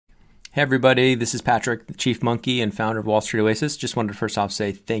Hey everybody, this is Patrick, the Chief Monkey and founder of Wall Street Oasis. Just wanted to first off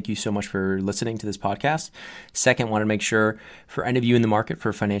say thank you so much for listening to this podcast. Second, want to make sure for any of you in the market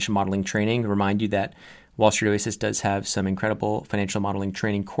for financial modeling training, remind you that Wall Street Oasis does have some incredible financial modeling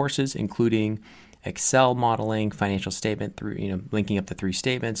training courses, including Excel modeling, financial statement through, linking up the three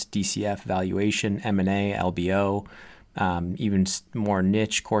statements, DCF, valuation, M&A, LBO, even more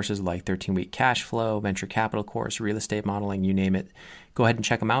niche courses like 13-week cash flow, venture capital course, real estate modeling, you name it. Go ahead and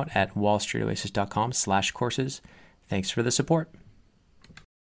check them out at wallstreetoasis.com/courses. Thanks for the support.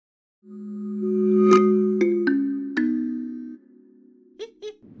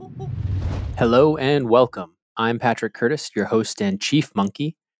 Hello and welcome. I'm Patrick Curtis, your host and Chief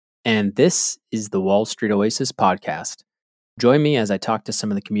Monkey, and this is the Wall Street Oasis podcast. Join me as I talk to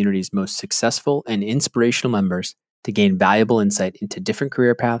some of the community's most successful and inspirational members to gain valuable insight into different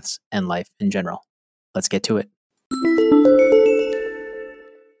career paths and life in general. Let's get to it.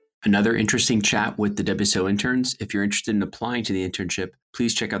 Another interesting chat with the WSO interns. If you're interested in applying to the internship,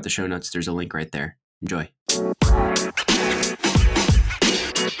 please check out the show notes. There's a link right there. Enjoy.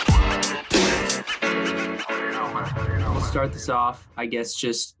 We'll start this off, I guess,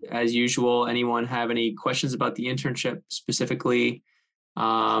 just as usual. Anyone have any questions about the internship specifically?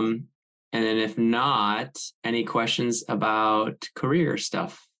 And then if not, any questions about career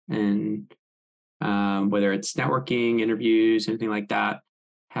stuff and whether it's networking, interviews, anything like that.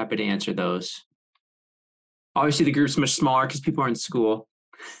 Happy to answer those. Obviously, the group's much smaller because people are in school.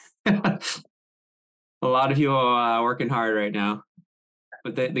 A lot of people are working hard right now.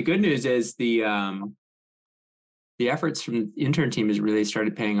 But the good news is the efforts from the intern team has really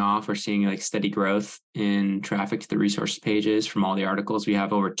started paying off. We're seeing like steady growth in traffic to the resource pages from all the articles. We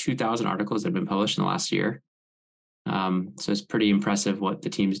have over 2,000 articles that have been published in the last year. So it's pretty impressive what the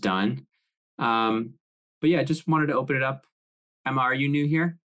team's done. But yeah, just wanted to open it up. Emma, are you new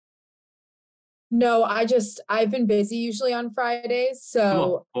here? No, I've been busy usually on Fridays.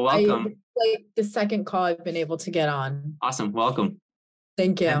 So cool. Well, welcome. Like the second call I've been able to get on. Awesome. Welcome.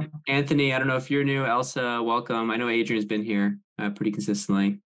 Thank you. And Anthony, I don't know if you're new. Elsa, welcome. I know Adrian's been here pretty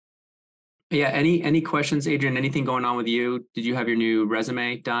consistently. But yeah, any questions, Adrian? Anything going on with you? Did you have your new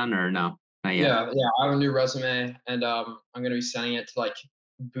resume done or no? Not yet. Yeah, I have a new resume, and I'm going to be sending it to like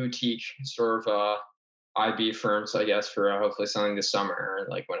boutique sort of IB firms, I guess, for hopefully something this summer or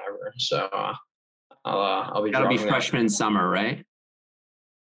like whenever. So I'll be. That'll be freshman summer, right?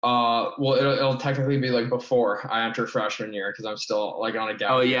 Well, it'll technically be like before I enter freshman year because I'm still like on a gap.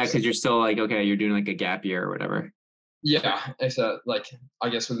 Oh yeah, because you're still like you're doing like a gap year or whatever. Yeah, except like I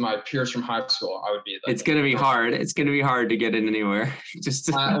guess with my peers from high school, I would be. Like, it's gonna be hard. It's gonna be hard to get in anywhere.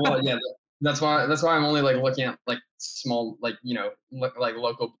 Well, yeah. That's why I'm only like looking at like small, like like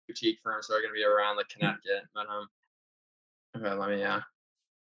local boutique firms that are going to be around like Connecticut. But okay, let me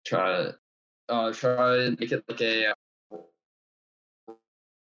try to make it like a.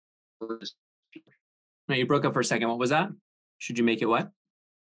 No, you broke up for a second. What was that? Should you make it what?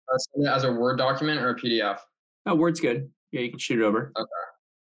 As a Word document or a PDF? Oh, Word's good. Yeah, you can shoot it over. Okay.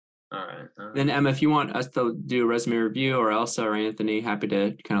 All right. Then Emma, if you want us to do a resume review, or Elsa or Anthony, happy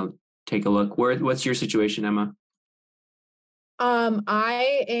to kind of take a look. What's your situation, Emma? I'm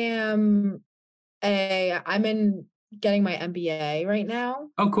in getting my MBA right now.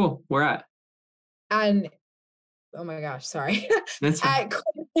 Oh, cool. Where at? And oh my gosh, sorry. That's right.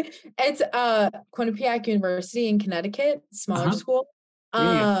 It's Quinnipiac University in Connecticut, smaller school.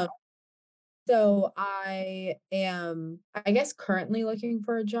 Yeah. So I am, I guess, currently looking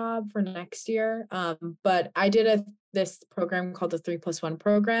for a job for next year. But I did this program called the 3+1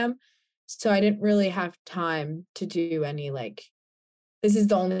 program. So I didn't really have time to do any this is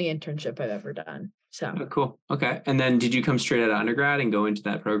the only internship I've ever done. So cool. Okay. And then did you come straight out of undergrad and go into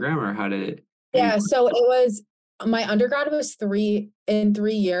that program, or how did it? Yeah. So it was, my undergrad was 3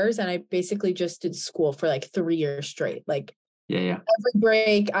 years, and I basically just did school for 3 years straight. Yeah. Every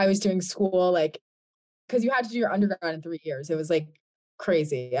break I was doing school, because you had to do your undergrad in 3 years. It was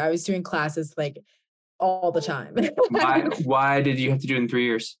crazy. I was doing classes all the time. Why did you have to do it in 3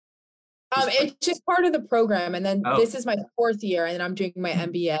 years? It's just part of the program. And then this is my 4th year, and then I'm doing my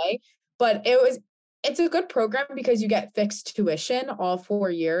MBA. But it's a good program because you get fixed tuition all 4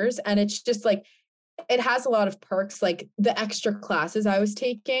 years. And it's just it has a lot of perks. The extra classes I was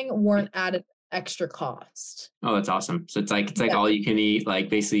taking weren't at an extra cost. Oh, that's awesome. So it's all you can eat.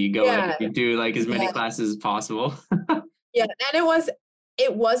 Basically you go you do as many classes as possible. Yeah. And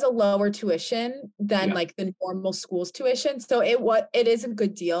it was a lower tuition than the normal school's tuition. So it is a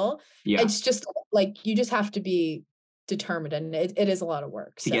good deal. Yeah. It's just you just have to be determined, and it is a lot of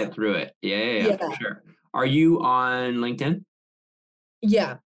work to get through it. Yeah, for sure. Are you on LinkedIn?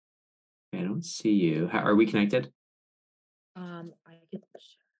 Yeah. I don't see you. Are we connected? I get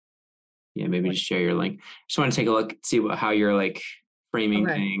Yeah, maybe just share your link. Just want to take a look, see how you're like framing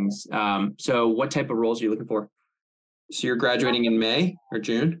things. So what type of roles are you looking for? So you're graduating in May or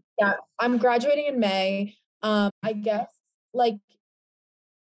June? Yeah, I'm graduating in May. I guess like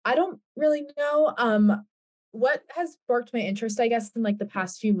I don't really know. What has sparked my interest, I guess, in like the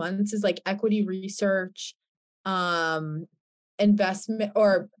past few months is like equity research, investment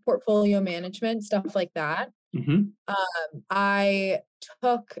or portfolio management, stuff like that. Mm-hmm. I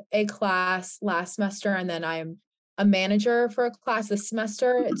took a class last semester and then I'm a manager for a class this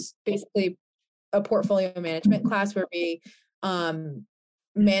semester. It's basically a portfolio management class where we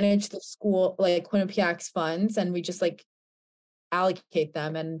manage the school, like Quinnipiac's funds, and we just like allocate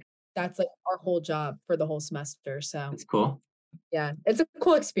them. And that's like our whole job for the whole semester. So that's cool. Yeah, it's a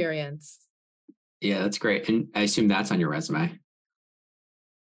cool experience. Yeah, that's great. And I assume that's on your resume.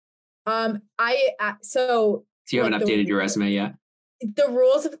 So you haven't updated your resume yet? The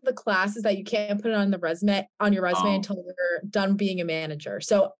rules of the class is that you can't put it on your resume until you're done being a manager.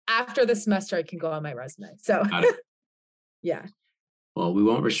 So after the semester, I can go on my resume. So yeah. Well, we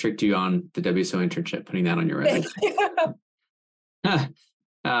won't restrict you on the WSO internship, putting that on your resume.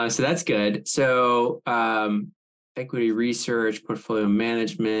 So that's good. So equity research, portfolio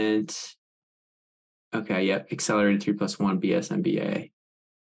management. Okay, yep. Accelerated 3+1 BS MBA.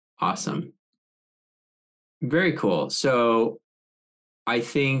 Awesome. Very cool. So I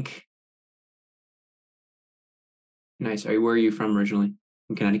think, nice. Where are you from originally?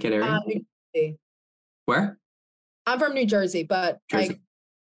 In Connecticut area? New Jersey. Where? I'm from New Jersey, but Jersey. I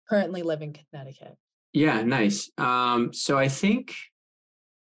currently live in Connecticut. Yeah, nice. So I think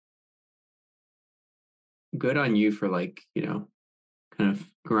good on you for like, kind of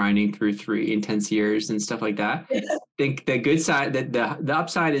grinding through 3 intense years and stuff like that. I think the good side, the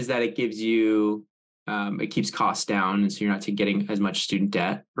upside is that it gives you, it keeps costs down, and so you're not getting as much student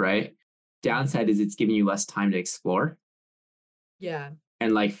debt, right? Downside is it's giving you less time to explore. Yeah.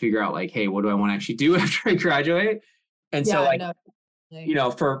 And like figure out like, hey, what do I want to actually do after I graduate? And so like,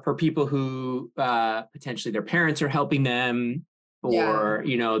 for people who potentially their parents are helping them, or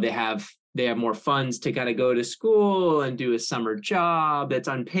they have more funds to kind of go to school and do a summer job that's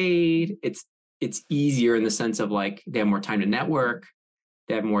unpaid. It's easier in the sense of like they have more time to network,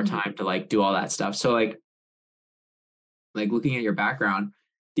 they have more time to like do all that stuff. So like looking at your background,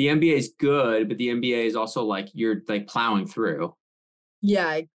 the MBA is good, but the MBA is also like you're like plowing through.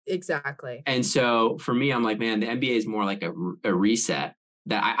 Yeah, exactly. And so for me, I'm like, man, the MBA is more like a reset.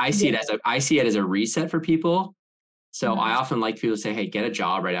 That I see it as a reset for people. So I often like people to say, hey, get a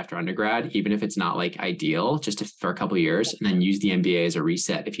job right after undergrad, even if it's not like ideal, just for a couple of years, and then use the MBA as a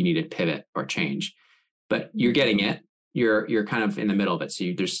reset if you need to pivot or change. But you're getting it. You're kind of in the middle of it. So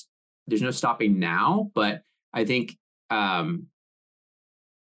there's no stopping now. But I think the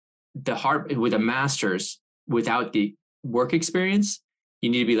hard with a master's without the work experience, you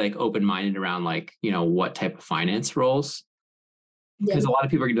need to be like open-minded around like, what type of finance roles. Because a lot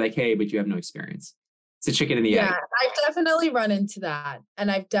of people are gonna be like, hey, but you have no experience. It's a chicken and the egg. Yeah, I've definitely run into that. And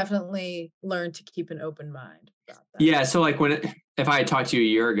I've definitely learned to keep an open mind about that. Yeah. So like if I had talked to you a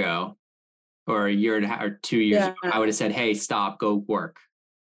year ago or a year and a half or 2 years ago, I would have said, hey, stop, go work.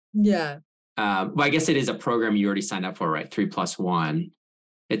 Yeah. Well, I guess it is a program you already signed up for, right? 3+1.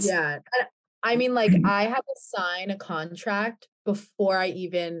 I mean, like I had to sign a contract before I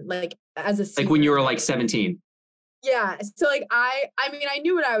even as a senior. Like when you were like 17. Yeah. So like I mean, I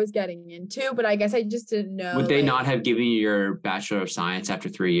knew what I was getting into, but I guess I just didn't know. Would they not have given you your Bachelor of Science after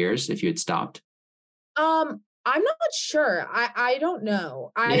 3 years if you had stopped? I'm not sure. I don't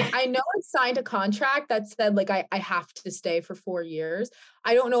know. I know I signed a contract that said like I have to stay for 4 years.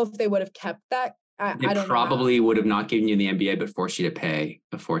 I don't know if they would have kept that. They probably would have not given you the MBA, but forced you to pay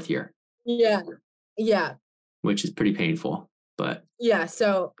a 4th year. Yeah. Yeah. Which is pretty painful, but. Yeah.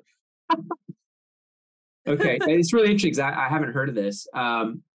 So. Okay. It's really interesting. I haven't heard of this.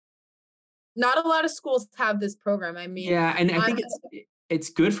 Not a lot of schools have this program. I mean. Yeah. And I think it's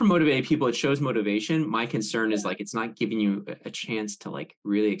good for motivated people. It shows motivation. My concern is like, it's not giving you a chance to like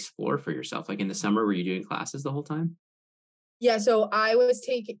really explore for yourself. Like in the summer, were you doing classes the whole time? Yeah. So I was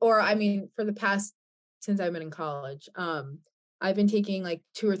taking, for the past, since I've been in college, I've been taking like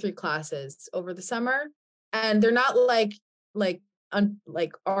 2 or 3 classes over the summer, and they're not like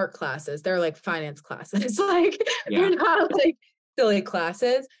art classes. They're like finance classes. They're not like silly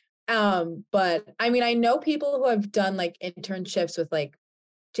classes. But I mean, I know people who have done like internships with like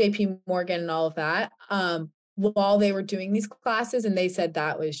JP Morgan and all of that, while they were doing these classes, and they said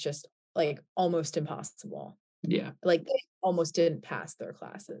that was just like almost impossible. Yeah. Like they almost didn't pass their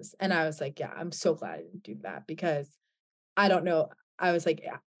classes. And I was like, yeah, I'm so glad I didn't do that because I don't know. I was like,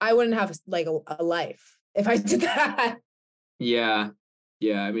 I wouldn't have like a life if I did that. Yeah.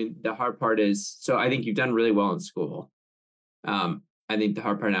 Yeah. I mean, the hard part is, so I think you've done really well in school. I think the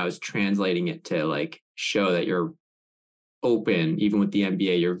hard part now is translating it to like show that you're open, even with the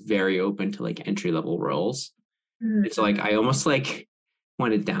MBA, you're very open to like entry level roles. Mm-hmm. It's like, I almost like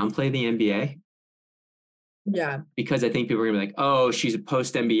want to downplay the MBA. Yeah. Because I think people are gonna be like, oh, she's a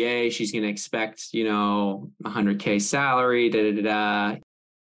post MBA, she's gonna expect, you know, 100K salary, You know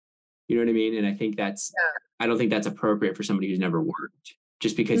what I mean? And I think I don't think that's appropriate for somebody who's never worked.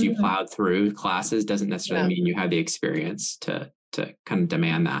 Just because you plowed through classes doesn't necessarily mean you have the experience to kind of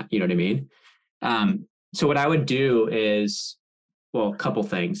demand that. You know what I mean? So what I would do is, well, a couple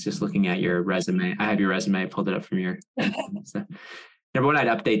things. Just looking at your resume, I have your resume. I pulled it up from your. So, number one, I'd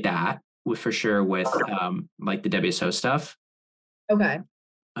update that for sure with like the WSO stuff. Okay.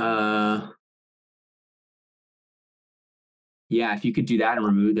 Yeah, if you could do that and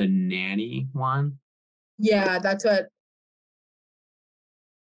remove the nanny one. Yeah, that's what.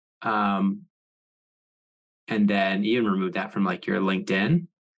 And then even remove that from like your LinkedIn.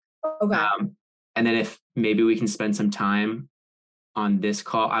 Okay. And then if maybe we can spend some time on this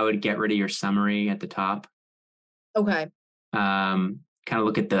call, I would get rid of your summary at the top. Okay. Kind of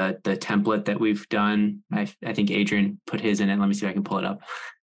look at the template that we've done. I think Adrian put his in it. Let me see if I can pull it up.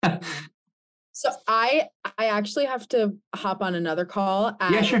 So I actually have to hop on another call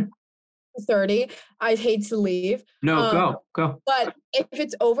at yeah, sure. 30. I'd hate to leave. No, go. But if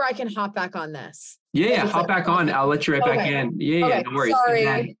it's over, I can hop back on this. Yeah, hop back on. I'll let you right back in. Yeah, no worries. Sorry.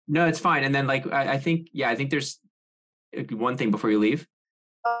 Then, no, it's fine. And then like I think there's one thing before you leave.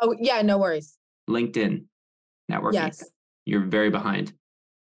 Oh yeah, no worries. LinkedIn networking. Yes. You're very behind.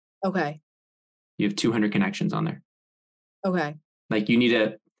 Okay. You have 200 connections on there. Okay. Like you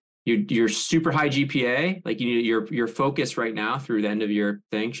need your super high GPA, like you need your focus right now through the end of your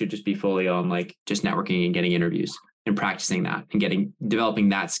thing should just be fully on like just networking and getting interviews and practicing that and developing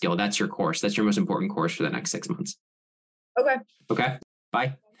that skill. That's your course. That's your most important course for the next 6 months. Okay. Okay.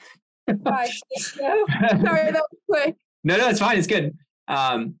 Bye. Bye. Sorry, that was quick. No, it's fine. It's good.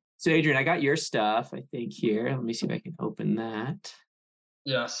 So Adrian, I got your stuff, I think here. Let me see if I can open that.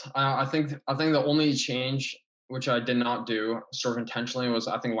 Yes. I think the only change which I did not do sort of intentionally was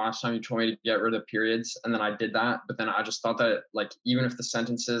I think last time you told me to get rid of periods and then I did that, but then I just thought that like even if the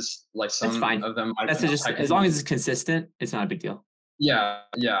sentences like some of them that's just as long as it's consistent, it's not a big deal. Yeah.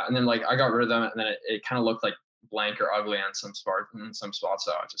 And then like I got rid of them and then it kind of looked like blank or ugly in some spots,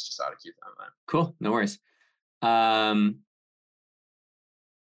 so I just decided to keep them in. Cool, no worries.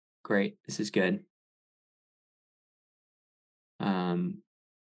 Great, this is good.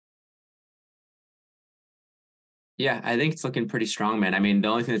 Yeah, I think it's looking pretty strong, man. I mean, the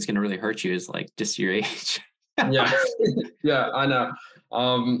only thing that's going to really hurt you is like just your age. Yeah, I know.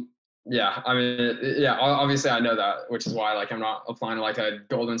 Yeah, I mean, yeah, obviously I know that, which is why like I'm not applying to like a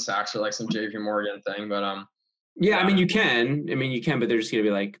Goldman Sachs or like some JP Morgan thing, but yeah, I mean, you can, but they're just going to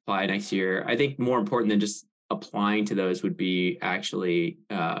be like apply next year. I think more important than just applying to those would be actually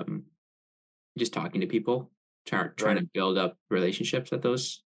just talking to people, trying to build up relationships at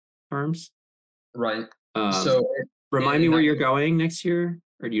those firms. Right. So remind me where you're going next year,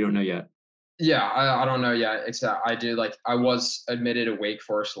 or you don't know yet? Yeah, I don't know yet. Except I do like I was admitted to Wake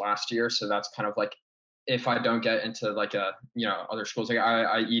Forest last year, so that's kind of like if I don't get into like other schools, like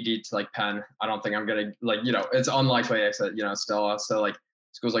I ED to like Penn. I don't think I'm gonna like it's unlikely. Except still so like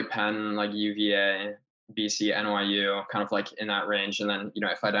schools like Penn, like UVA, BC, NYU, kind of like in that range. And then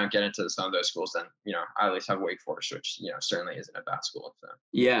if I don't get into some of those schools, then I at least have Wake Forest, which certainly isn't a bad school. So.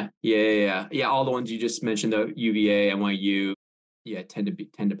 Yeah. All the ones you just mentioned, though, UVA, NYU, tend to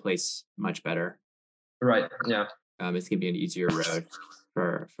place much better. Right. Yeah. It's gonna be an easier road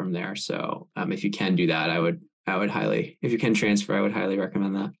from there. So if you can do that, I would highly, if you can transfer, I would highly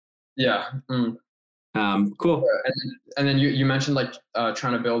recommend that. Yeah. Cool. And then you mentioned like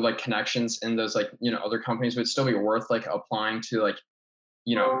trying to build like connections in those like other companies. Would it still be worth like applying to like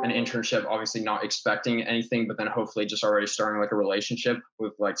an internship, obviously not expecting anything, but then hopefully just already starting like a relationship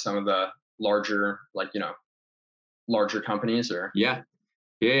with like some of the larger larger companies? Or no,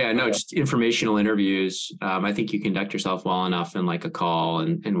 just informational interviews. I think you conduct yourself well enough in like a call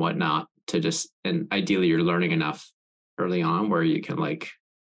and whatnot and ideally you're learning enough early on where you can like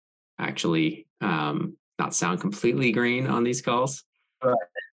actually not sound completely green on these calls. Right.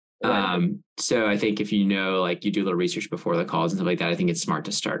 So I think if like you do a little research before the calls and stuff like that, I think it's smart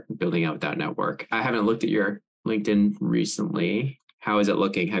to start building out that network. I haven't looked at your LinkedIn recently. How is it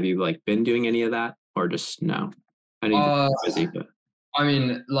looking? Have you like been doing any of that or just no? I know you're busy, but I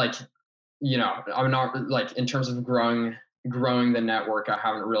mean, like, you know, I'm not like in terms of growing the network. I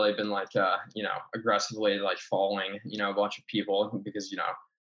haven't really been like, you know, aggressively like following, you know, a bunch of people because, you know,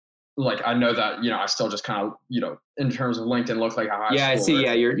 like I know that, you know, I still just kind of, you know, in terms of LinkedIn look like a high I see.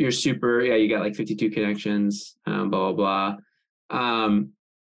 Yeah, you're super. Yeah, you got like 52 connections. Blah blah blah.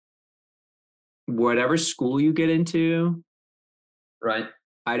 Whatever school you get into, right?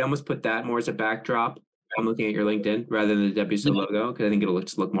 I'd almost put that more as a backdrop. I'm looking at your LinkedIn rather than the WSO logo because I think it'll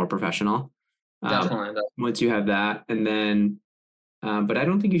just look more professional. Definitely. Once you have that, and then, but I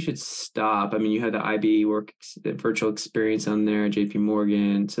don't think you should stop. I mean, you have the IB virtual experience on there, JP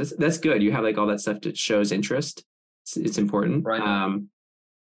Morgan. So that's good. You have like all that stuff that shows interest. It's important. Right.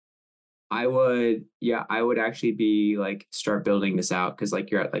 I would actually be like, start building this out because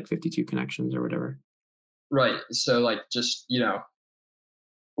like you're at like 52 connections or whatever. Right. So like, just, you know,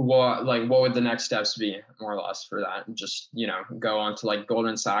 what would the next steps be more or less for that? Just, you know, go on to like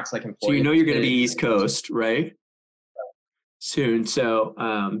Goldman Sachs, like employee. So you know you're going to be East Coast, right? Soon. So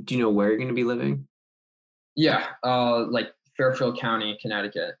do you know where you're going to be living? Yeah. Like Fairfield County,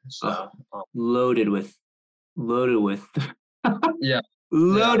 Connecticut. So loaded with yeah.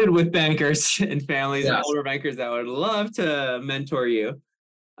 Loaded with bankers and families and older bankers that would love to mentor you.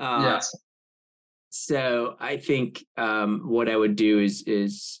 Yes. So I think what I would do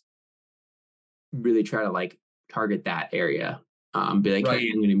is really try to like target that area. Be like, hey,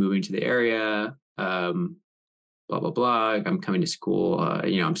 I'm going to be moving to the area. Blah blah blah. I'm coming to school.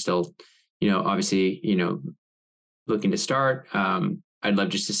 You know, I'm still, you know, obviously, you know, looking to start. I'd love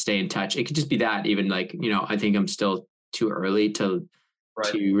just to stay in touch. It could just be that, even like, you know, I think I'm still too early to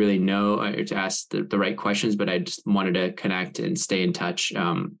really know or to ask the right questions, but I just wanted to connect and stay in touch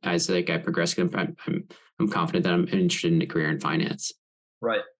as like I progress. I'm confident that I'm interested in a career in finance.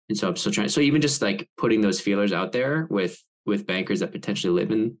 Right. And so I'm still trying. So even just like putting those feelers out there with bankers that potentially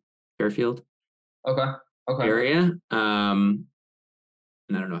live in Fairfield area. And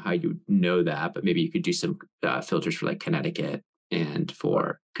I don't know how you know that, but maybe you could do some filters for like Connecticut and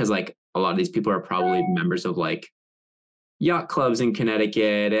because like a lot of these people are probably members of like yacht clubs in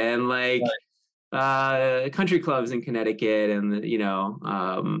Connecticut and like country clubs in Connecticut. And, you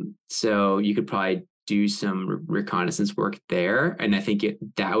know, so you could probably do some reconnaissance work there. And I think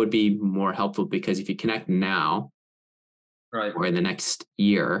that would be more helpful because if you connect now or in the next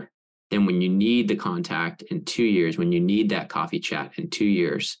year, then when you need the contact in 2 years, when you need that coffee chat in 2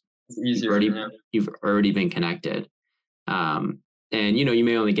 years, you've already been connected. And, you know, you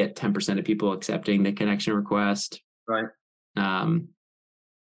may only get 10% of people accepting the connection request. Right.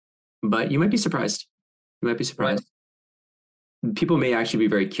 But you might be surprised. Right. People may actually be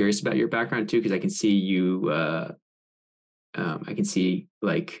very curious about your background too, because I can see you, I can see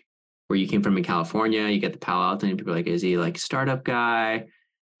like where you came from in California. You get the Palo Alto and people are like, is he like startup guy?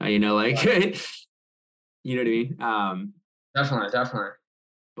 You know, like, you know what I mean? Definitely.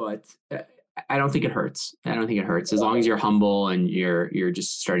 But I don't think it hurts. As long as you're humble and you're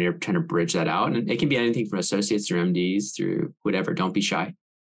just trying to bridge that out. And it can be anything from associates through MDs through whatever. Don't be shy.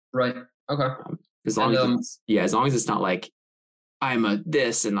 Right. Okay. As long as it's not like I'm a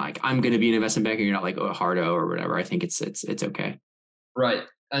this and like I'm going to be an investment banker. You're not like a hardo or whatever. I think it's okay. Right.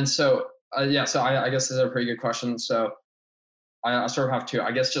 And so so I guess this is a pretty good question. So I sort of have two.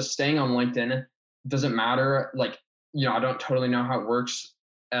 I guess just staying on LinkedIn doesn't matter. Like, you know, I don't totally know how it works.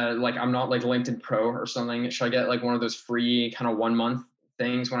 Like I'm not like LinkedIn Pro or something. Should I get like one of those free kind of 1 month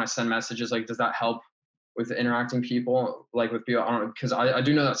things when I send messages? Like, does that help with interacting people, like with people? I don't know, because I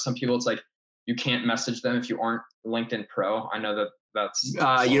do know that some people, it's like you can't message them if you aren't LinkedIn Pro. I know that's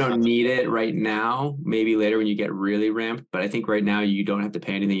you don't need it right now. Maybe later when you get really ramped. But I think right now you don't have to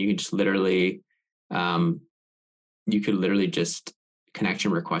pay anything. You can just literally, you could literally just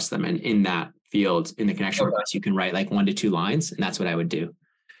connection request them, and in that field, in the connection request, you can write like 1 to 2 lines, and that's what I would do.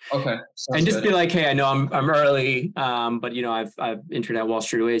 Okay. And just be like, hey, I know I'm early, but you know, I've entered at Wall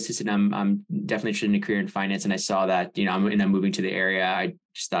Street Oasis, and I'm definitely interested in a career in finance. And I saw that, you know, I'm moving to the area. I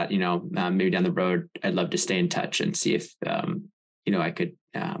just thought, you know, maybe down the road, I'd love to stay in touch and see if, you know, I could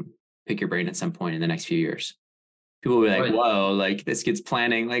pick your brain at some point in the next few years. People will be like, whoa, like this kid's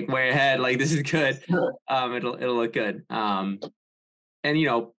planning like way ahead. Like this is good. It'll look good. And you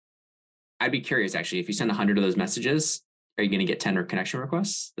know, I'd be curious actually, if you send 100 of those messages, are you going to get 10 connection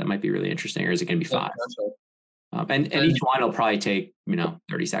requests? That might be really interesting. Or is it going to be 5? And each one will probably take, you know,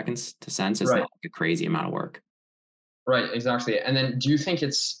 30 seconds to send. So it's not like a crazy amount of work. Right. Exactly. And then do you think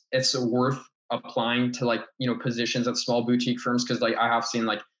it's worth applying to like, you know, positions at small boutique firms? Cause like I have seen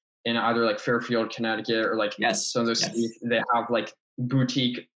like in either like Fairfield, Connecticut, or like some of those, they have like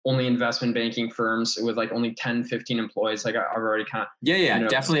boutique only investment banking firms with like only 10, 15 employees. Like I've already kind of,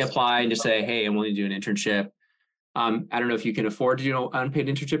 definitely apply and just say, hey, I'm willing to do an internship. I don't know if you can afford to do an unpaid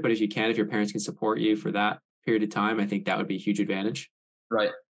internship, but if your parents can support you for that period of time, I think that would be a huge advantage.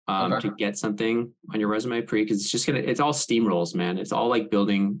 Right. To get something on your resume because it's all steamrolls, man. It's all like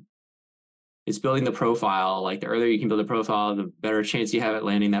building the profile. Like the earlier you can build a profile, the better chance you have at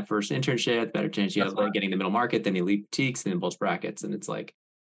landing that first internship, the better chance you have like getting the middle market, then elite boutiques, and then bulge brackets. And it's like,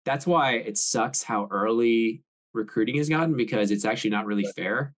 that's why it sucks how early recruiting has gotten, because it's actually not really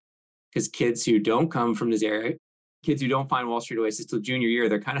fair, because kids who don't come from this area, kids who don't find Wall Street Oasis till junior year,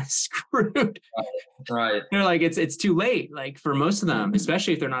 they're kind of screwed. Right. They're like, it's too late, like for most of them,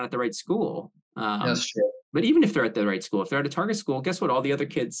 especially if they're not at the right school. That's true. But even if they're at the right school, if they're at a target school, guess what? All the other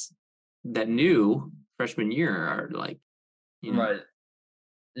kids that knew freshman year are like, right.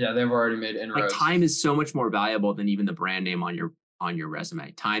 Yeah, they've already made inroads. Like time is so much more valuable than even the brand name on your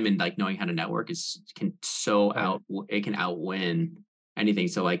resume. Time and like knowing how to network can outwin anything.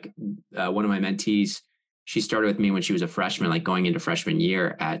 So like one of my mentees, she started with me when she was a freshman, like going into freshman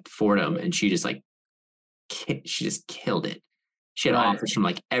year at Fordham, and she just killed it. She had offers from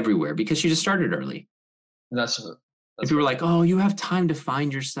like everywhere because she just started early. That's people were like, oh, you have time to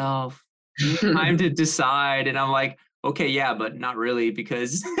find yourself, time to decide. And I'm like, okay, yeah, but not really,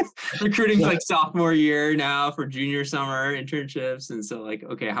 because recruiting's like sophomore year now for junior summer internships. And so like,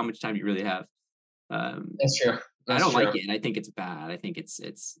 okay, how much time do you really have? That's true. I don't like it. I think it's bad. I think it's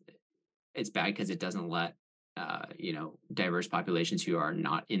bad because it doesn't let diverse populations who are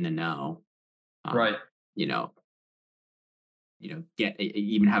not in the know,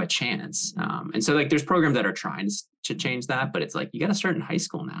 even have a chance. And so like there's programs that are trying to change that, but it's like you got to start in high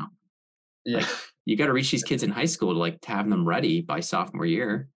school now. Yeah, like, you got to reach these kids in high school to have them ready by sophomore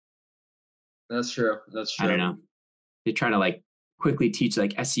year. That's true. I don't know. They try to like quickly teach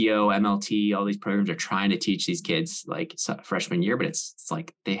like SEO, MLT, all these programs are trying to teach these kids like freshman year, but it's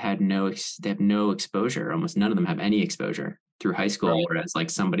like they have no exposure. Almost none of them have any exposure through high school. Right. Whereas like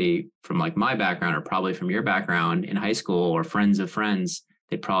somebody from like my background, or probably from your background in high school, or friends of friends,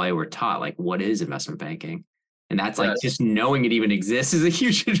 they probably were taught like what is investment banking. And that's like just knowing it even exists is a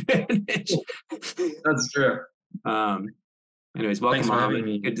huge advantage. That's true. Anyways, welcome,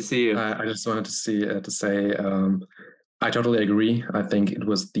 Mohammed. Good to see you. I just wanted to say I totally agree. I think it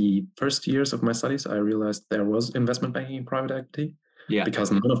was the first years of my studies I realized there was investment banking in private equity. Yeah.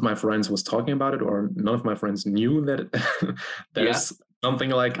 Because none of my friends was talking about it, or none of my friends knew that there's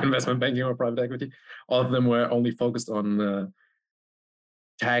something like investment banking or private equity. All of them were only focused on the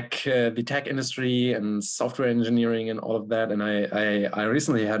tech industry and software engineering and all of that. And I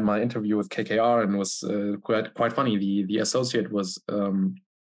recently had my interview with KKR, and it was quite funny. The associate was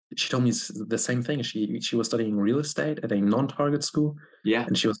she told me the same thing. She was studying real estate at a non-target school. Yeah.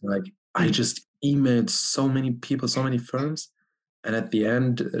 And she was like, I just emailed so many people, so many firms. And at the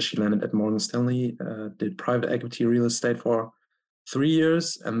end, she landed at Morgan Stanley, did private equity real estate for 3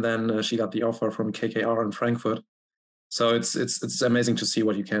 years. And then she got the offer from KKR in Frankfurt. So it's amazing to see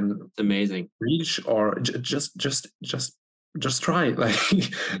what you can reach, or just try, like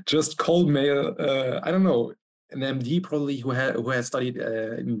just cold mail. I don't know, an MD probably who has studied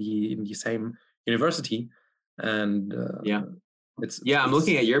in the same university, and I'm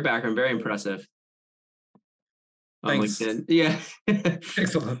looking at your background, very impressive. Thanks. Yeah,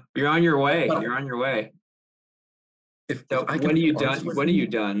 excellent. You're on your way. You're on your way. When are you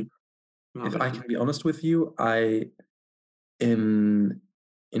done? If I can be honest with you, in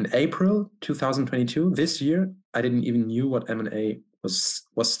April 2022, this year, I didn't even knew what M&A was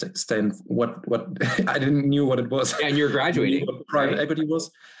what I didn't knew what it was. Yeah, and you're graduating. What private equity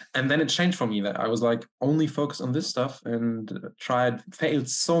was. And then it changed for me, that I was like only focused on this stuff, and failed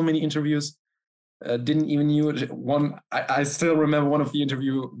so many interviews. Didn't even knew one. I still remember one of the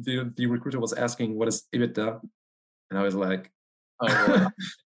interview, the recruiter was asking, what is EBITDA? And I was like, oh,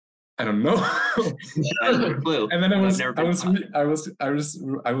 I don't know. And then I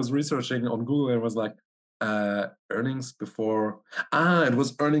was researching on Google, and it was like earnings before it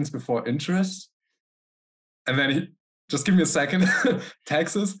was earnings before interest. And then just give me a second.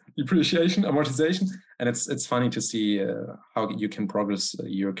 Taxes, depreciation, amortization. And it's funny to see how you can progress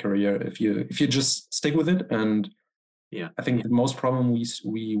your career if you just stick with it. And I think the most problem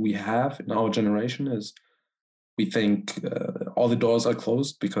we have in our generation is we think all the doors are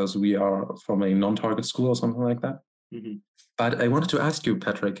closed because we are from a non-target school or something like that. Mm-hmm. But I wanted to ask you,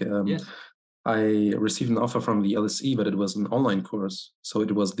 Patrick, yes. I received an offer from the LSE, but it was an online course. So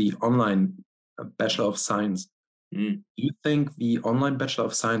it was the online Bachelor of Science. Mm. Do you think the online Bachelor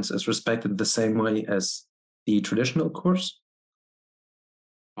of Science is respected the same way as the traditional course?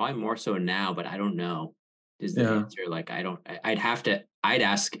 Probably more so now, but I don't know. Is the answer like I'd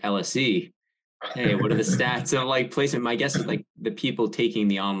ask LSE, hey, what are the stats of like placement? My guess is like the people taking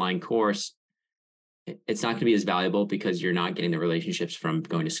the online course, it's not going to be as valuable because you're not getting the relationships from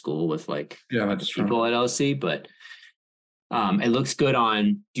going to school with like people at LSE, but it looks good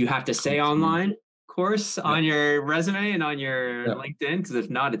on, do you have to say online course on your resume and on your LinkedIn? Because if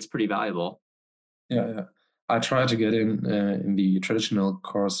not, it's pretty valuable. Yeah. I try to get in the traditional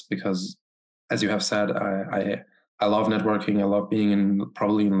course because, as you have said, I love networking. I love being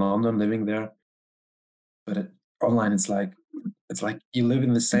probably in London, living there. But online, it's like you live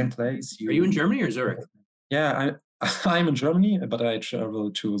in the same place. Are you in Germany or Zurich? Yeah, I'm in Germany, but I travel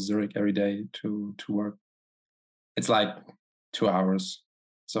to Zurich every day to work. It's like 2 hours.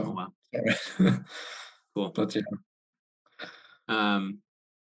 So wow. Cool. But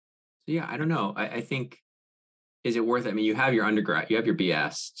yeah, I don't know. I think, is it worth it? I mean, you have your undergrad, you have your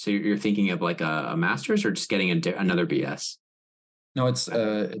BS. So you're thinking of like a master's or just getting another BS? No, it's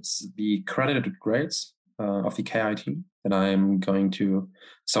the credited grades of the KIT that I'm going to.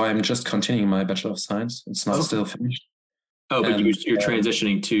 So I'm just continuing my Bachelor of Science. It's not still finished. Oh, but you're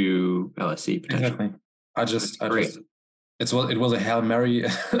transitioning to LSE potentially. Exactly. It was a Hail Mary.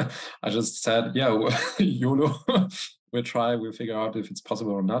 I just said, YOLO. We'll figure out if it's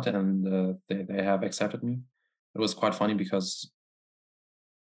possible or not. And they have accepted me. It was quite funny because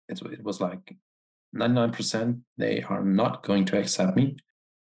it was like 99% they are not going to accept me.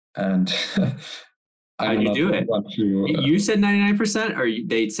 And how did you do it? You said 99%, or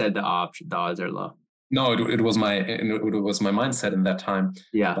they said the odds are low? No, it was my mindset in that time.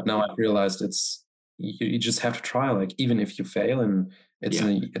 Yeah. But now I've realized you just have to try. Like even if you fail and it's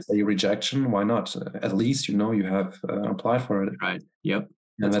a rejection, why not? At least you have applied for it. Right. Yep.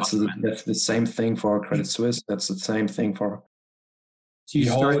 And that's the same thing for Credit Suisse. That's the same thing for. So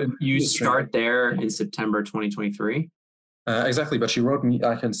you start there in September 2023. Exactly, but she wrote me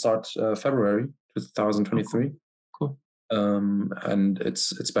I can start February 2023. Cool. And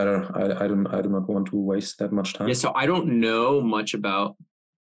it's better. I do not want to waste that much time. Yeah, so I don't know much about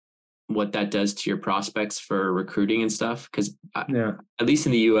what that does to your prospects for recruiting and stuff, because at least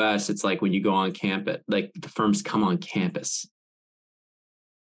in the US, it's like when you go on campus, like the firms come on campus.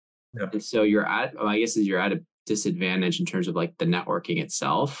 Yeah. And so you're at a disadvantage in terms of like the networking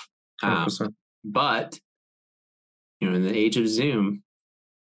itself. 100%. But in the age of Zoom,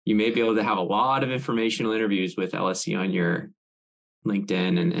 you may be able to have a lot of informational interviews with LSE on your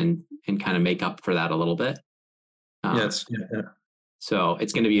LinkedIn and kind of make up for that a little bit. So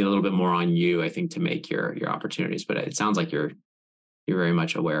it's going to be a little bit more on you, I think, to make your opportunities. But it sounds like you're very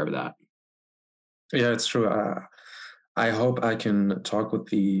much aware of that. Yeah, it's true. I hope I can talk with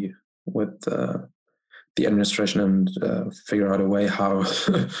the administration and figure out a way how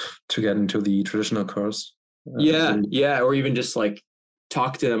to get into the traditional course. Or even just like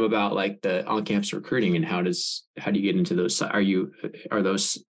talk to them about like the on-campus recruiting and how do you get into those? Are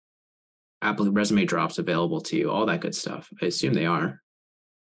those resume drops available to you? All that good stuff. I assume they are.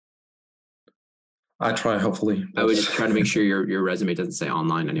 I try, hopefully. I would just try to make sure your resume doesn't say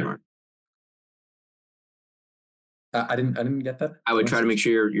online anymore. I didn't get that. I would try to make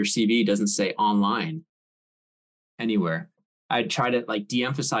sure your CV doesn't say online anywhere. I'd try to like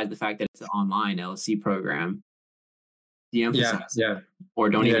de-emphasize the fact that it's an online LSE program. De-emphasize it, or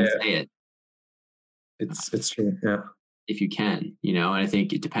don't even say it. It's true. Yeah. If you can, and I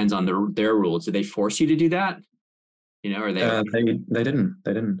think it depends on their rules. Do they force you to do that? Or they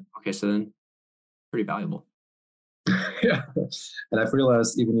didn't. Okay, so then pretty valuable. Yeah, and I've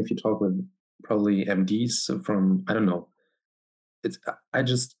realized even if you talk with probably MDs from, I don't know, I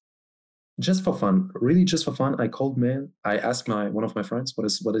just for fun, really just for fun, I cold mail. I asked one of my friends, what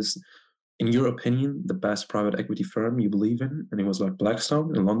is in your opinion the best private equity firm you believe in? And he was like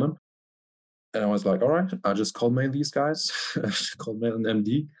Blackstone in London. And I was like, all right, I'll just cold mail these guys, cold mail an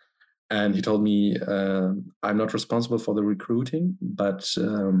MD. And he told me, I'm not responsible for the recruiting, but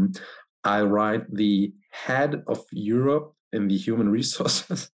I write the head of Europe in the human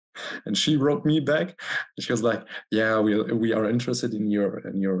resources. And she wrote me back. She was like, yeah, we are interested in your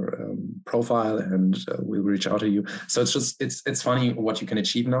profile and we'll reach out to you. So it's funny what you can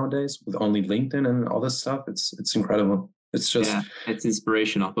achieve nowadays with only LinkedIn and all this stuff. It's incredible. It's it's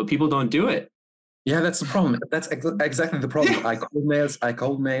inspirational, but people don't do it. Yeah, that's the problem. That's exactly the problem. I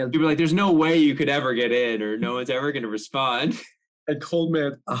cold mailed. People are like, there's no way you could ever get in, or no one's ever going to respond. I cold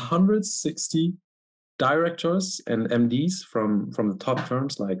mailed 160 directors and MDs from the top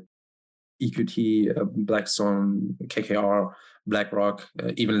firms like EQT, Blackstone, KKR, BlackRock,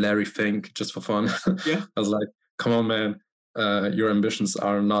 even Larry Fink, just for fun. Yeah. I was like, come on, man. your ambitions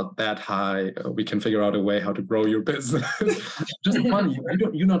are not that high. We can figure out a way how to grow your business. Just funny.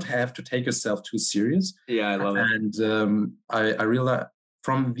 You don't have to take yourself too serious. Yeah, I love it. And I realized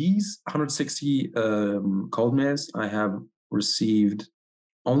from these 160 cold mails, I have received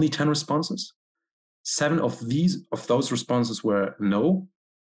only 10 responses. 7 of those responses were no,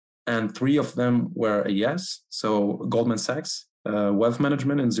 and 3 of them were a yes. So Goldman Sachs, Wealth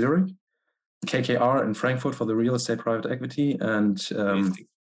Management in Zurich, KKR in Frankfurt for the real estate private equity, and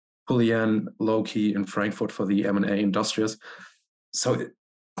Julian Loki in Frankfurt for the M&A industrials. So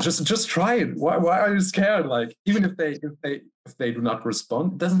just try it. Why are you scared? Like, even if they do not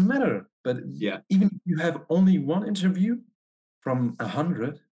respond, it doesn't matter. But yeah, even if you have only 1 interview from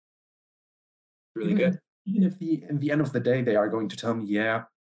 100, really good. Even if in the end of the day they are going to tell me, yeah,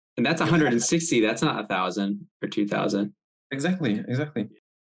 and that's 160. That's not 1,000 or 2,000. Exactly.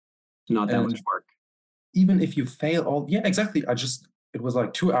 Not that much work. Even if you fail exactly. It was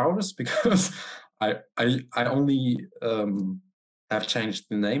like 2 hours because I only have changed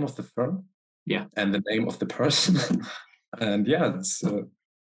the name of the firm, and the name of the person, and it's.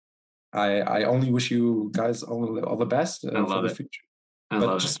 I only wish you guys all the best for the future.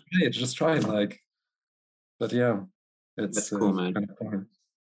 Just try it. Like, but that's cool, man. Kind of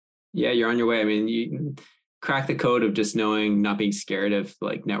yeah, you're on your way. I mean, you crack the code of just knowing, not being scared of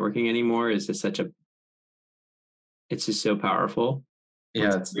like networking anymore is just it's just so powerful.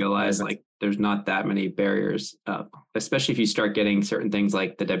 Yeah, it's realize like there's not that many barriers up, especially if you start getting certain things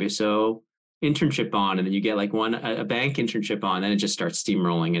like the WSO internship on, and then you get like a bank internship on, then it just starts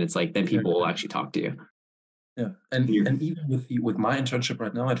steamrolling, and it's like then people will actually talk to you. Yeah, and even with my internship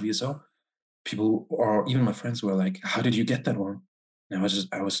right now at WSO, people or even my friends were like, "How did you get that one?" And I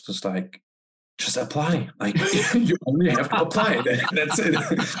was just like, just apply. Like, you only have to apply. That's it.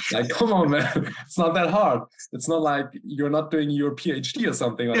 Like, come on, man. It's not that hard. It's not like you're not doing your PhD or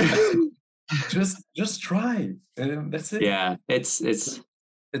something like that. just try. And that's it. Yeah, it's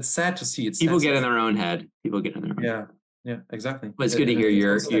sad to see. People get in their own head. Yeah, exactly. But it's good to hear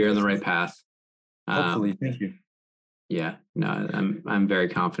you're on the right path. Hopefully, thank you. Yeah, no, I'm very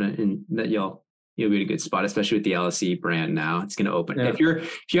confident in that you'll be in a good spot, especially with the LSE brand now. It's going to open. Yeah. If you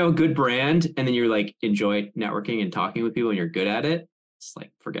have a good brand and then you're like enjoy networking and talking with people and you're good at it, it's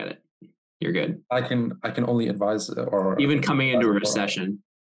like forget it. You're good. I can only advise or even coming into a recession.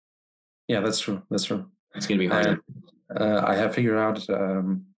 Yeah, that's true. It's going to be hard. I have figured out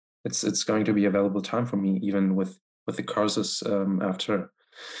it's going to be available time for me, even with the courses after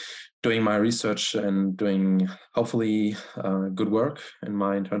doing my research and doing hopefully good work in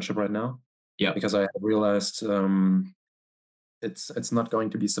my internship right now. Yeah, because I have realized it's not going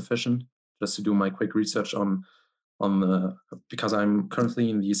to be sufficient just to do my quick research on because I'm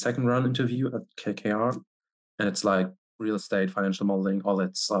currently in the second round interview at KKR, and it's like real estate, financial modeling, all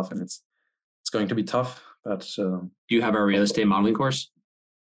that stuff, and it's going to be tough. But do you have a real estate modeling course?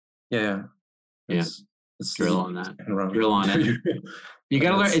 Yeah. It's drill on that. Drill on it. You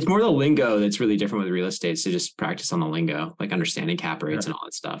got to learn. It's more the lingo that's really different with real estate. So just practice on the lingo, like understanding cap rates and all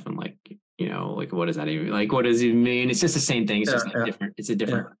that stuff, and like like what does that even like? What does it mean? It's just the same thing. It's just like different. It's a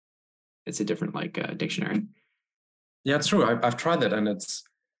different. It's a different like dictionary. Yeah, it's true. I've tried that, and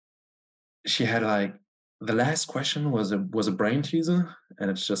she had like the last question was a brain teaser,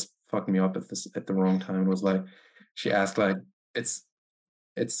 and it's just fucked me up at the wrong time. It was like she asked like it's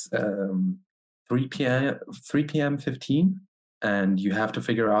 3 p.m. 15, and you have to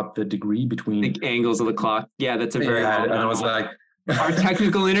figure out the degree between the angles of the clock. Yeah, that's a very. And I was like, our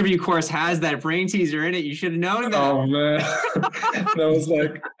technical interview course has that brain teaser in it. You should have known that. Oh man!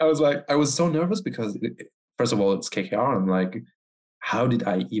 And I was so nervous because first of all, it's KKR. I'm like, how did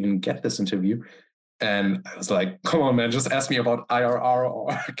I even get this interview? And I was like, come on, man, just ask me about IRR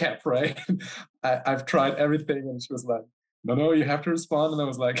or cap rate. I've tried everything, and she was like, no, you have to respond. And I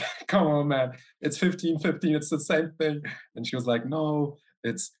was like, come on, man, it's 15, it's the same thing. And she was like, no,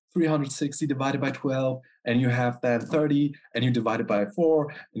 it's 360 divided by 12, and you have then 30, and you divide it by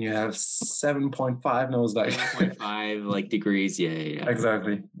 4, and you have 7.5. And I was like, 7.5 like degrees, yeah.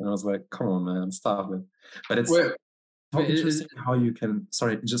 Exactly. And I was like, come on, man, stop it. But it's so interesting how you can.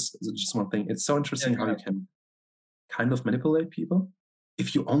 Sorry, just one thing. It's so interesting how you can kind of manipulate people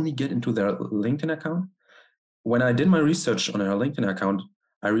if you only get into their LinkedIn account. When I did my research on her LinkedIn account,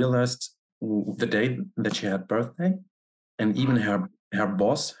 I realized the day that she had birthday, and even her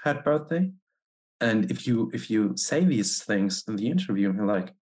boss had birthday. And if you say these things in the interview, you're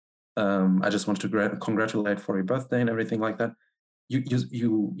like, I just want to congratulate for your birthday and everything like that,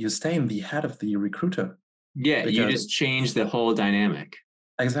 you stay in the head of the recruiter. Yeah, you just change the whole dynamic.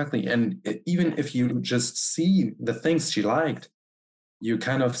 Exactly. And even if you just see the things she liked, you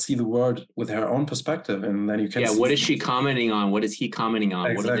kind of see the world with her own perspective, and then you can see what is she commenting on? What is he commenting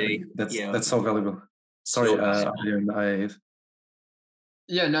on? Exactly. What are they, that's so valuable. Sorry, I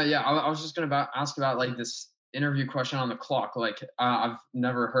was just gonna ask about like this interview question on the clock. Like I've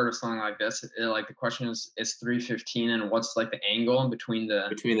never heard of something like this. Like the question is 3:15, and what's like the angle in between the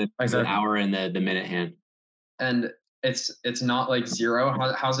hour and the minute hand? And it's not like 0.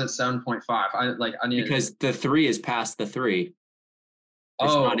 How's it 7.5? I need because the 3 is past the 3.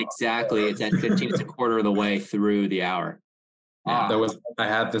 It's not exactly. It's at 15. It's a quarter of the way through the hour. I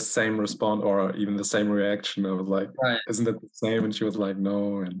had the same response or even the same reaction. I was like, isn't it the same? And she was like,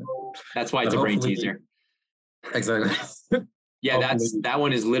 no. And that's why it's a brain teaser. Exactly. Yeah, that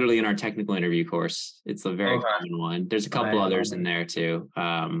one is literally in our technical interview course. It's a very common one. There's a couple others in there too. For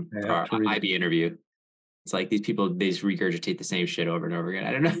our IB interview. It's like these people, they just regurgitate the same shit over and over again.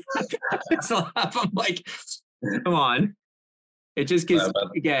 I don't know. I'm like, come on. It just gives,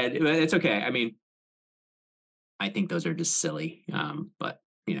 again, it's okay. I mean, I think those are just silly. But,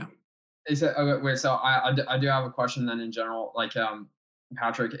 you know. Is it, okay, wait, so I do have a question then in general. Like,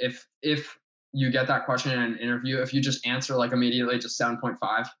 Patrick, if you get that question in an interview, if you just answer like immediately just 7.5,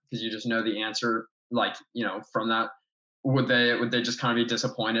 because you just know the answer, like, you know, from that, would they just kind of be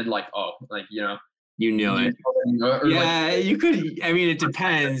disappointed? Like, oh, like, you know. You know it. Yeah, like, you could. I mean, it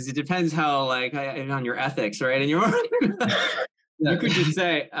depends. It depends how, like, on your ethics, right? And your, you could just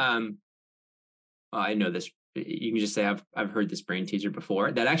say, well, I know this. You can just say, I've heard this brain teaser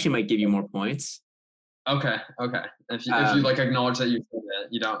before. That actually might give you more points. Okay. If you like acknowledge that you've heard it,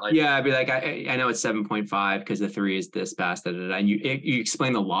 you don't like. Yeah, I'd be like, I know it's 7.5 because the 3 is this past, and you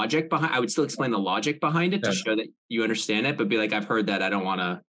explain the logic behind. I would still explain the logic behind it to show that you understand it, but be like, I've heard that. I don't want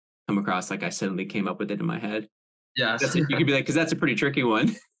to come across like I suddenly came up with it in my head. Yeah, you could be like, because that's a pretty tricky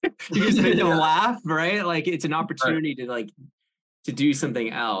one. You just make them laugh, right? Like it's an opportunity to do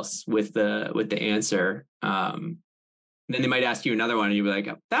something else with the answer. Then they might ask you another one, and you'll be like,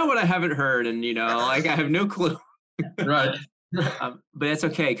 that one I haven't heard, and you know, like I have no clue. Right. But that's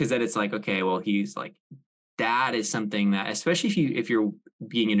okay, because then it's like, okay, well, he's like, that is something that, especially if you're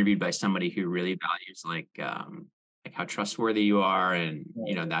being interviewed by somebody who really values like how trustworthy you are and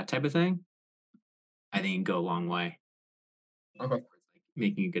you know that type of thing, I think it can go a long way. Okay.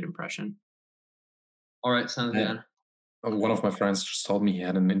 Making a good impression. All right, sounds good. One of my friends just told me he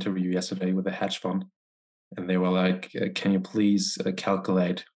had an interview yesterday with a hedge fund, and they were like, "Can you please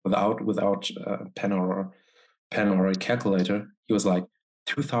calculate without a pen or a calculator?" He was like,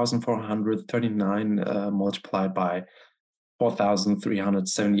 2,439 multiplied by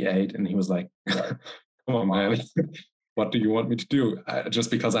 4,378, and he was like, "Come on, man." What do you want me to do?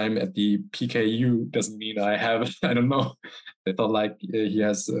 Just because I'm at the PKU doesn't mean I have, I don't know. They thought like he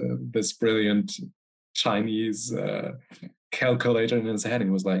has this brilliant Chinese calculator in his head. And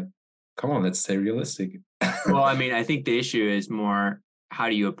he was like, come on, let's stay realistic. Well, I mean, I think the issue is more, how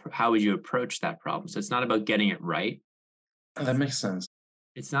would you approach that problem? So it's not about getting it right. That makes sense.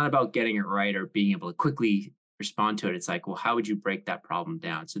 It's not about getting it right or being able to quickly respond to it. It's like, well, how would you break that problem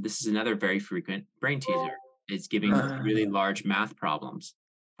down? So this is another very frequent brain teaser. It's giving really large math problems,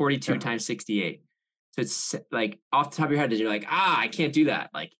 42 times 68. So it's like off the top of your head, you're like, I can't do that.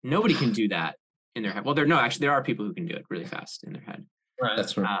 Like nobody can do that in their head. Well, there are people who can do it really fast in their head. Right.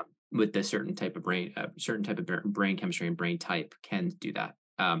 That's right. With a certain type of brain chemistry and brain type can do that.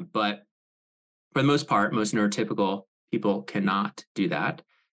 But for the most part, most neurotypical people cannot do that.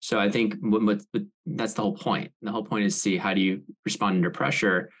 So I think that's the whole point. The whole point is see how do you respond under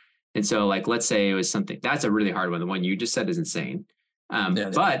pressure. And so, like, let's say it was something that's a really hard one. The one you just said is insane.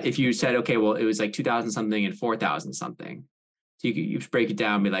 But if you said, okay, well, it was like 2,000 something and 4,000 something, so you break it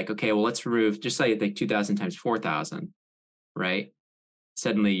down and be like, okay, well, let's remove just like 2,000 times 4,000, right?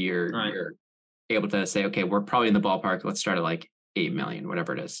 Suddenly you're able to say, okay, we're probably in the ballpark. Let's start at like 8 million,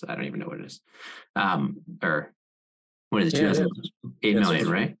 whatever it is. I don't even know what it is. Or what is it? 8 million,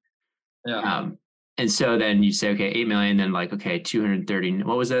 right? Yeah. And so then you say, okay, 8 million, then like, okay, 230,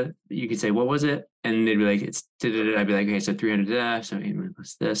 what was it? You could say, what was it? And they'd be like, it's, I'd be like, okay, so 300, so 8 million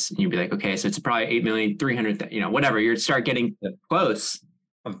plus this. And you'd be like, okay, so it's probably 8,300,000, whatever. You start getting close.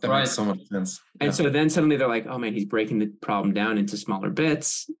 That makes so much sense. And so then suddenly they're like, oh man, he's breaking the problem down into smaller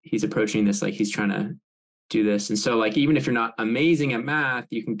bits. He's approaching this like he's trying to do this. And so like, even if you're not amazing at math,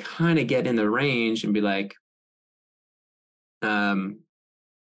 you can kind of get in the range and be like,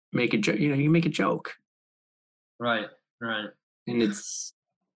 make a joke, you can make a joke. Right. And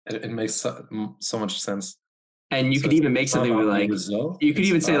it makes so much sense. And you could even make something like, you could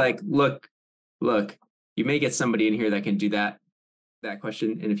even say like, look, you may get somebody in here that can do that that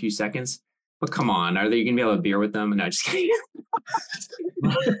question in a few seconds. But come on, are they going to be able to beer with them? No, just kidding.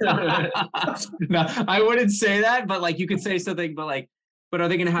 No, I wouldn't say that, but like you could say something, but are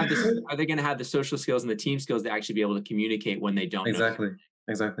they going to have this? Are they going to have the social skills and the team skills to actually be able to communicate when they don't exactly, know?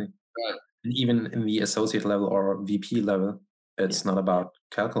 Exactly. Right. And even in the associate level or VP level, it's not about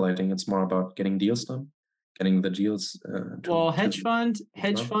calculating. It's more about getting deals done, getting the deals. Hedge fund,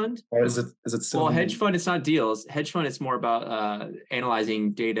 or is it still? Well, hedge fund, it's not deals. Hedge fund, it's more about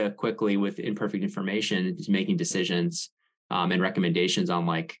analyzing data quickly with imperfect information, making decisions and recommendations on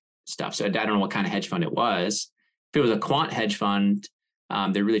like stuff. So I don't know what kind of hedge fund it was. If it was a quant hedge fund,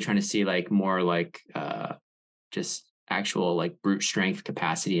 they're really trying to see like more like just actual like brute strength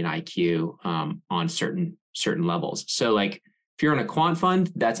capacity and IQ on certain levels. So like if you're in a quant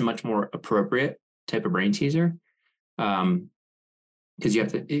fund, that's a much more appropriate type of brain teaser. Because you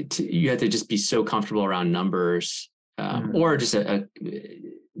have to just be so comfortable around numbers, or just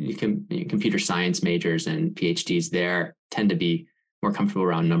computer science majors and PhDs there tend to be more comfortable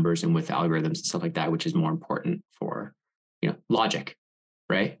around numbers and with algorithms and stuff like that, which is more important for logic,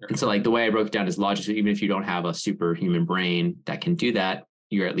 right? And so like the way I broke it down is logic. So even if you don't have a superhuman brain that can do that,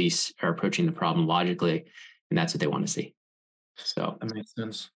 you at least are approaching the problem logically, and that's what they want to see. So that makes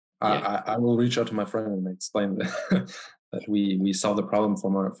sense. Yeah. I will reach out to my friend and explain that we solve the problem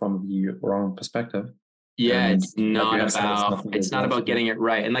from the wrong perspective. Yeah, it's not about getting it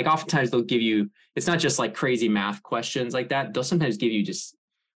right. And like oftentimes they'll give you, it's not just like crazy math questions like that. They'll sometimes give you just,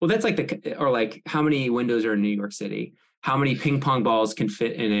 well, that's like or like how many windows are in New York City? How many ping pong balls can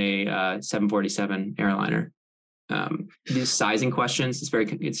fit in a 747 airliner? These sizing questions,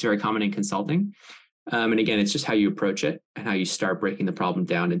 it's very common in consulting. And again, it's just how you approach it and how you start breaking the problem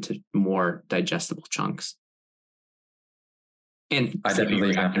down into more digestible chunks. And I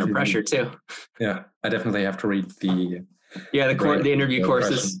definitely have under pressure too. Yeah, I definitely have to read the interview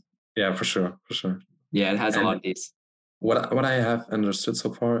courses. Yeah, for sure. Yeah, it has a lot of these. What I have understood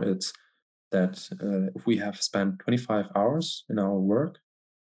so far is that if we have spent 25 hours in our work,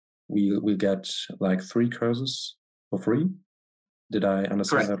 we get like 3 courses for free. Did I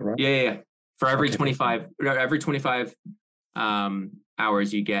understand that right? Yeah. For every 25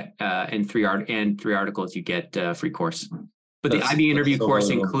 hours you get in 3 articles you get free course. But the IB interview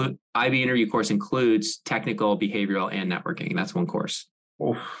course includes technical, behavioral, and networking. That's one course.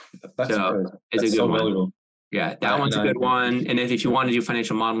 Oh, it's a good one. Valuable. Yeah, that one's a good one. And if you want to do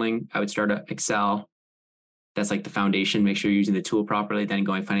financial modeling, I would start at Excel. That's like the foundation. Make sure you're using the tool properly. Then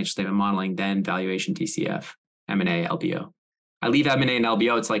going financial statement modeling, then valuation, DCF, M&A, LBO. I leave M&A and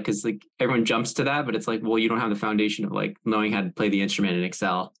LBO. It's like, because like everyone jumps to that, but it's like, well, you don't have the foundation of like knowing how to play the instrument in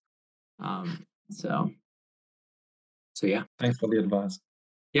Excel. So yeah. Thanks for the advice.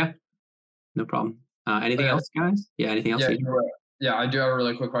 Yeah, no problem. Anything else, guys? Yeah, anything else? Yeah, I do have a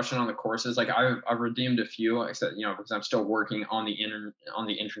really quick question on the courses. Like I've redeemed a few, except because I'm still working on the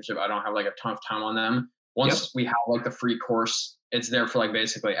internship. I don't have like a ton of time on them. Once we have like the free course, it's there for like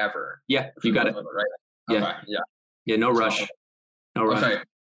basically ever. Yeah, you got it. Right? Yeah. Okay, yeah. No rush. No rush. Okay.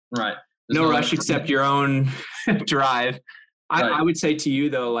 Right. No rush except your own drive. Right. I would say to you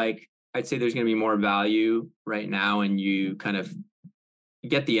though, like I'd say there's going to be more value right now, and you kind of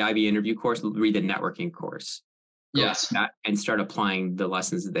get the IB interview course, read the networking course. Yes. And start applying the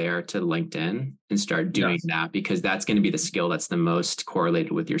lessons there to LinkedIn and start doing that, because that's going to be the skill that's the most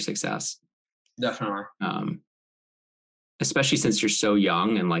correlated with your success. Definitely. Especially since you're so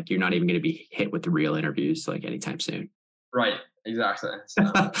young and like you're not even going to be hit with the real interviews like anytime soon. Right. Exactly. So.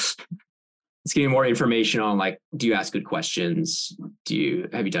 It's giving more information on like, do you ask good questions?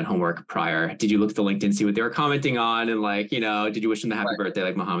 Have you done homework prior? Did you look at the LinkedIn, see what they were commenting on? And like, did you wish them the happy birthday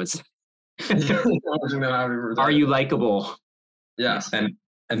like Mohammed said? Are you likable? Yes. And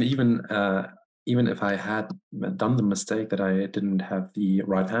even if I had done the mistake that I didn't have the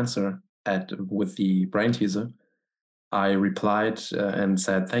right answer with the brain teaser, I replied and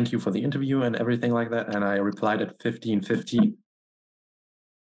said, thank you for the interview and everything like that. And I replied at 15:15.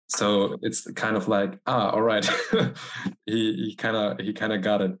 So it's kind of like, all right. he kind of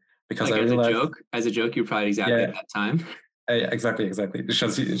got it, because like I realized as a joke, you replied exactly at that time. Exactly. It's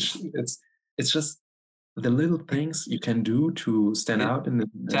just the little things you can do to stand out to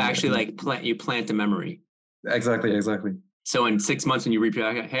actually plant a memory. Exactly. So in 6 months when you reach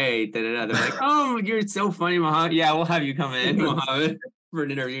out, hey, they're like, oh, you're so funny, Mohammed. Yeah, we'll have you come in, Mohammed, for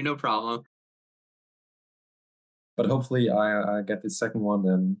an interview, no problem. But hopefully I get the second one,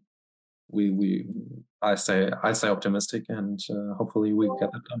 and I stay optimistic, and hopefully we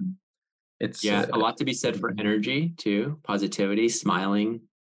get that done. It's a lot to be said for energy too, positivity, smiling.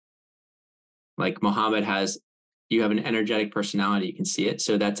 Like Mohammed has, You have an energetic personality. You can see it.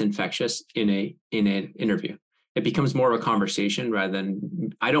 So that's infectious in an interview. It becomes more of a conversation rather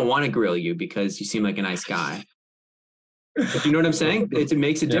than, I don't want to grill you because you seem like a nice guy. But you know what I'm saying? It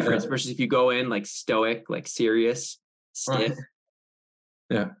makes a difference versus if you go in like stoic, like serious, stiff.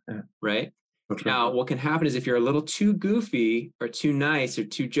 Yeah. Right. Now, what can happen is if you're a little too goofy or too nice or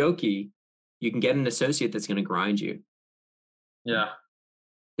too jokey, you can get an associate that's going to grind you. Yeah.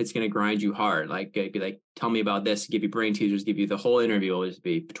 It's going to grind you hard. Like, tell me about this, give you brain teasers, give you the whole interview will just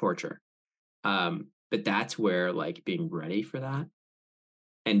be torture. But that's where like being ready for that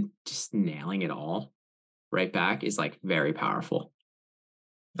and just nailing it all right back is like very powerful.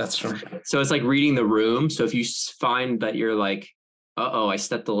 That's true. So it's like reading the room. So if you find that you're like, I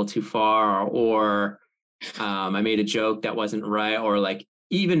stepped a little too far, or I made a joke that wasn't right, or like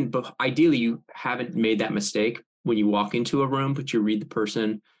even ideally you haven't made that mistake when you walk into a room, but you read the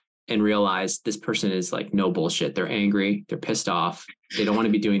person and realize this person is like no bullshit. They're angry. They're pissed off. They don't want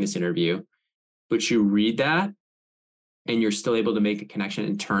to be doing this interview, but you read that and you're still able to make a connection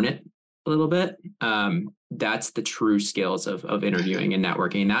and turn it a little bit. That's the true skills of interviewing and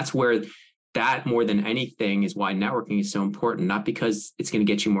networking. And that's where that more than anything is why networking is so important. Not because it's going to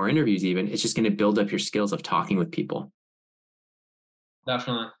get you more interviews even. It's just going to build up your skills of talking with people.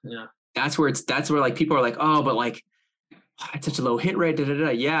 Definitely. Yeah. That's where like people are like, oh, but like it's such a low hit rate.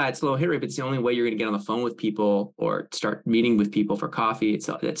 Yeah, it's low hit rate, but it's the only way you're going to get on the phone with people or start meeting with people for coffee. It's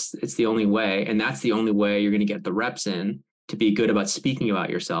the only way. And that's the only way you're going to get the reps in to be good about speaking about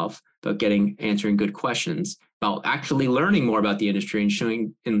yourself, about answering good questions, about actually learning more about the industry and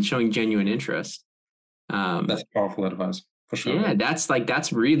showing genuine interest. That's powerful advice for sure. Yeah,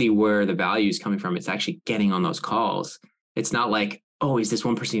 that's really where the value is coming from. It's actually getting on those calls. It's not like, oh, is this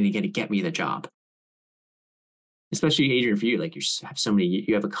one person going to get me the job? Especially Adrian, for you, like you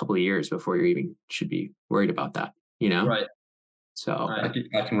have a couple of years before you even should be worried about that, you know? Right. So I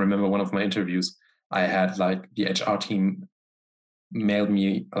can remember one of my interviews. I had like the HR team mailed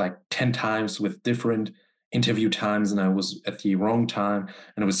me like 10 times with different interview times, and I was at the wrong time,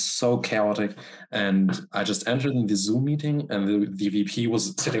 and it was so chaotic. And I just entered in the Zoom meeting, and the VP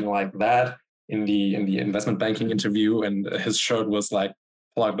was sitting like that in the investment banking interview, and his shirt was like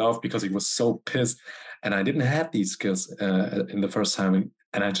plugged off because he was so pissed. And I didn't have these skills in the first time,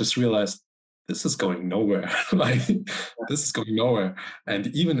 and I just realized this is going nowhere. This is going nowhere. And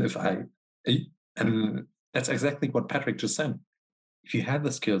even if and that's exactly what Patrick just said. If you had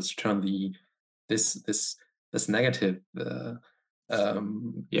the skills to turn this negative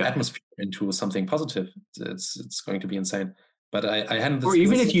atmosphere into something positive, it's going to be insane. But I hadn't. Or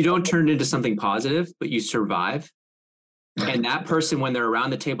even if you don't turn it into something positive, but you survive, and that person, when they're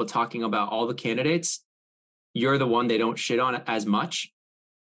around the table talking about all the candidates, you're the one they don't shit on as much.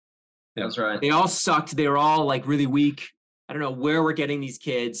 That's right. They all sucked. They were all like really weak. I don't know where we're getting these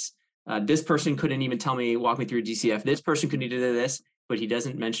kids. This person couldn't even walk me through DCF. This person couldn't do this, but he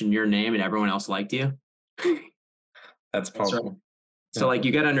doesn't mention your name and everyone else liked you. That's powerful. Right. So like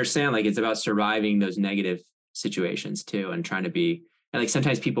you got to understand, like it's about surviving those negative situations too, and trying to be. And like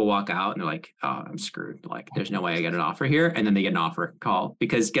sometimes people walk out and they're like, oh, I'm screwed. Like there's no way I get an offer here. And then they get an offer call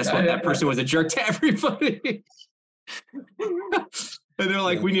because guess what? That person was a jerk to everybody. And they're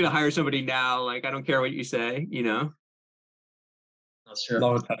like, we need to hire somebody now. Like, I don't care what you say, you know? That's true.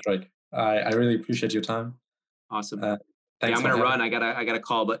 Love it, Patrick. I really appreciate your time. Awesome. Thanks. I'm going to run. I got a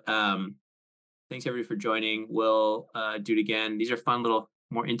call, but thanks everybody for joining. We'll do it again. These are fun little,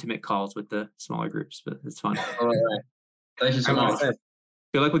 more intimate calls with the smaller groups, but it's fun. All right. Thank you so much.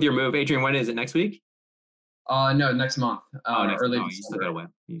 Good luck with your move. Adrian, when is it? Next week? No, next month. Early month. You still got a while.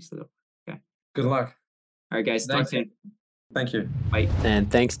 Okay. Good luck. All right, guys. Talk soon. Thank you. Bye.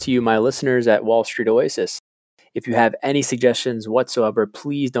 And thanks to you, my listeners at Wall Street Oasis. If you have any suggestions whatsoever,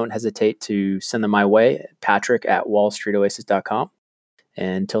 please don't hesitate to send them my way, Patrick@wallstreetoasis.com.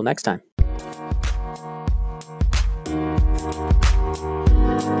 Until next time.